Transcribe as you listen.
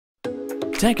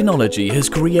Technology has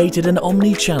created an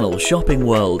omni-channel shopping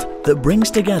world that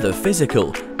brings together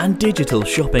physical and digital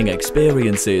shopping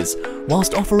experiences,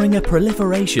 whilst offering a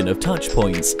proliferation of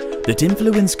touchpoints that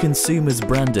influence consumers'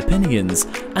 brand opinions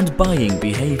and buying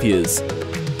behaviours.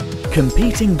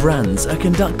 Competing brands are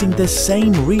conducting the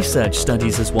same research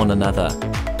studies as one another,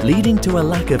 leading to a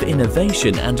lack of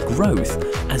innovation and growth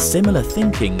as similar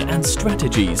thinking and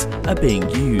strategies are being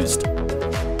used.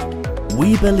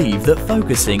 We believe that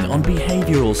focusing on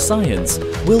behavioural science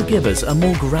will give us a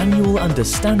more granular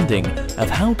understanding of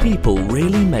how people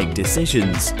really make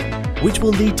decisions, which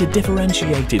will lead to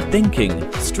differentiated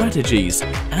thinking, strategies,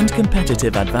 and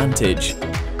competitive advantage.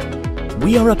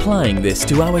 We are applying this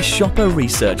to our shopper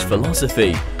research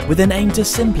philosophy with an aim to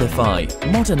simplify,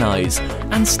 modernise,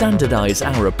 and standardise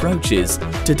our approaches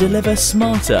to deliver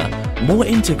smarter, more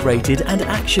integrated and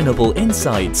actionable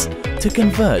insights to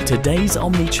convert today's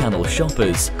omni-channel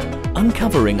shoppers,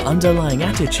 uncovering underlying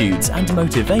attitudes and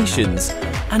motivations,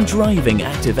 and driving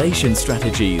activation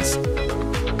strategies.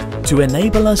 To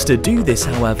enable us to do this,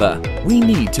 however, we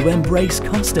need to embrace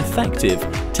cost-effective,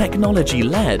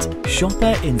 technology-led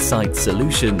shopper insight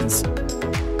solutions.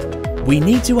 We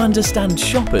need to understand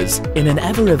shoppers in an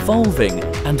ever-evolving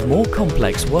and more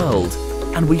complex world,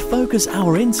 and we focus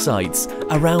our insights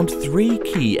around three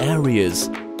key areas: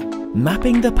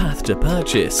 mapping the path to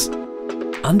purchase,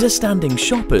 understanding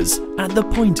shoppers at the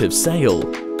point of sale,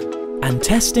 and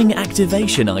testing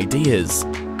activation ideas.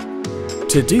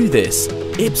 To do this,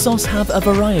 Ipsos have a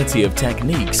variety of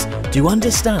techniques to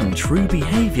understand true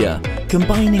behaviour,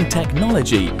 combining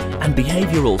technology and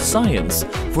behavioural science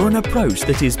for an approach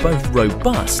that is both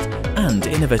robust and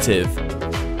innovative.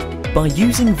 By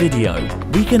using video,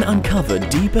 we can uncover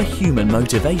deeper human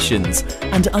motivations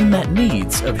and unmet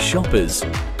needs of shoppers.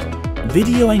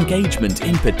 Video engagement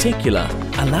in particular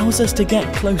allows us to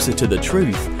get closer to the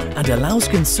truth and allows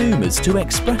consumers to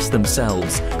express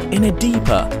themselves in a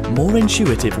deeper, more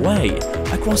intuitive way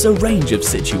across a range of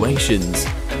situations.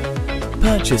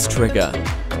 Purchase trigger,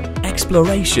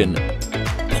 exploration,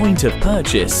 point of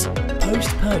purchase,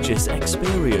 post-purchase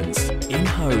experience,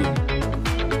 in-home.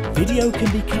 Video can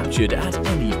be captured at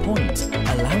any point,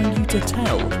 allowing you to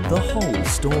tell the whole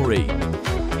story.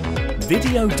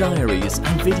 Video diaries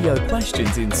and video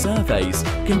questions in surveys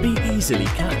can be easily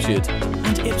captured,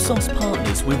 and Ipsos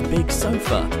partners with Big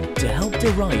Sofa to help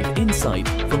derive insight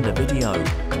from the video,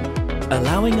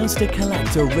 allowing us to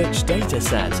collect a rich data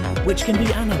set which can be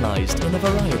analysed in a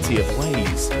variety of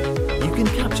ways. You can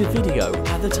capture video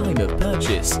at the time of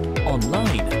purchase,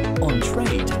 online, on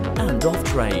trade and off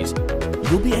trade.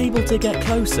 You'll be able to get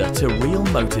closer to real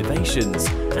motivations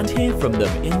and hear from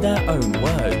them in their own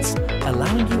words,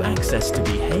 allowing you access to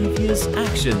behaviours,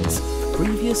 actions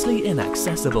previously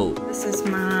inaccessible. This is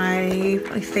my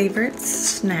favourite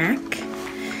snack.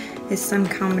 It's some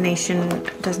combination,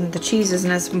 the cheese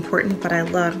isn't as important, but I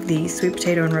love the sweet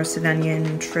potato and roasted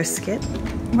onion Triscuit.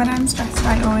 When I'm stressed,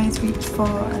 I always reach for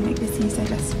a McVitie's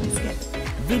digestive biscuit.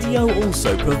 Video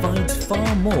also provides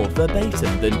far more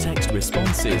verbatim than text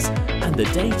responses, and the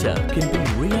data can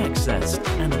be re-accessed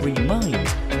and remined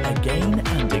again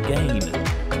and again.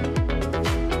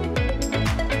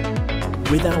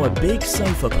 With our Big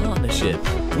Sofa partnership,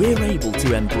 we're able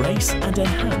to embrace and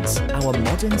enhance our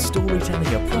modern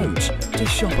storytelling approach to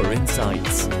shopper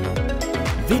insights.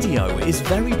 Video is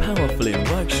very powerful in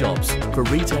workshops for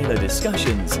retailer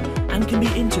discussions and can be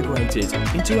integrated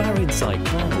into our Insight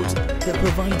Cloud that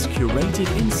provides curated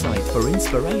insight for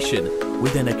inspiration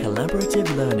within a collaborative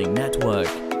learning network.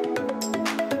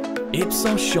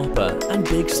 Ipsos Shopper and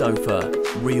Big Sofa,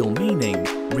 real meaning,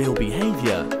 real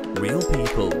behaviour, real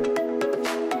people.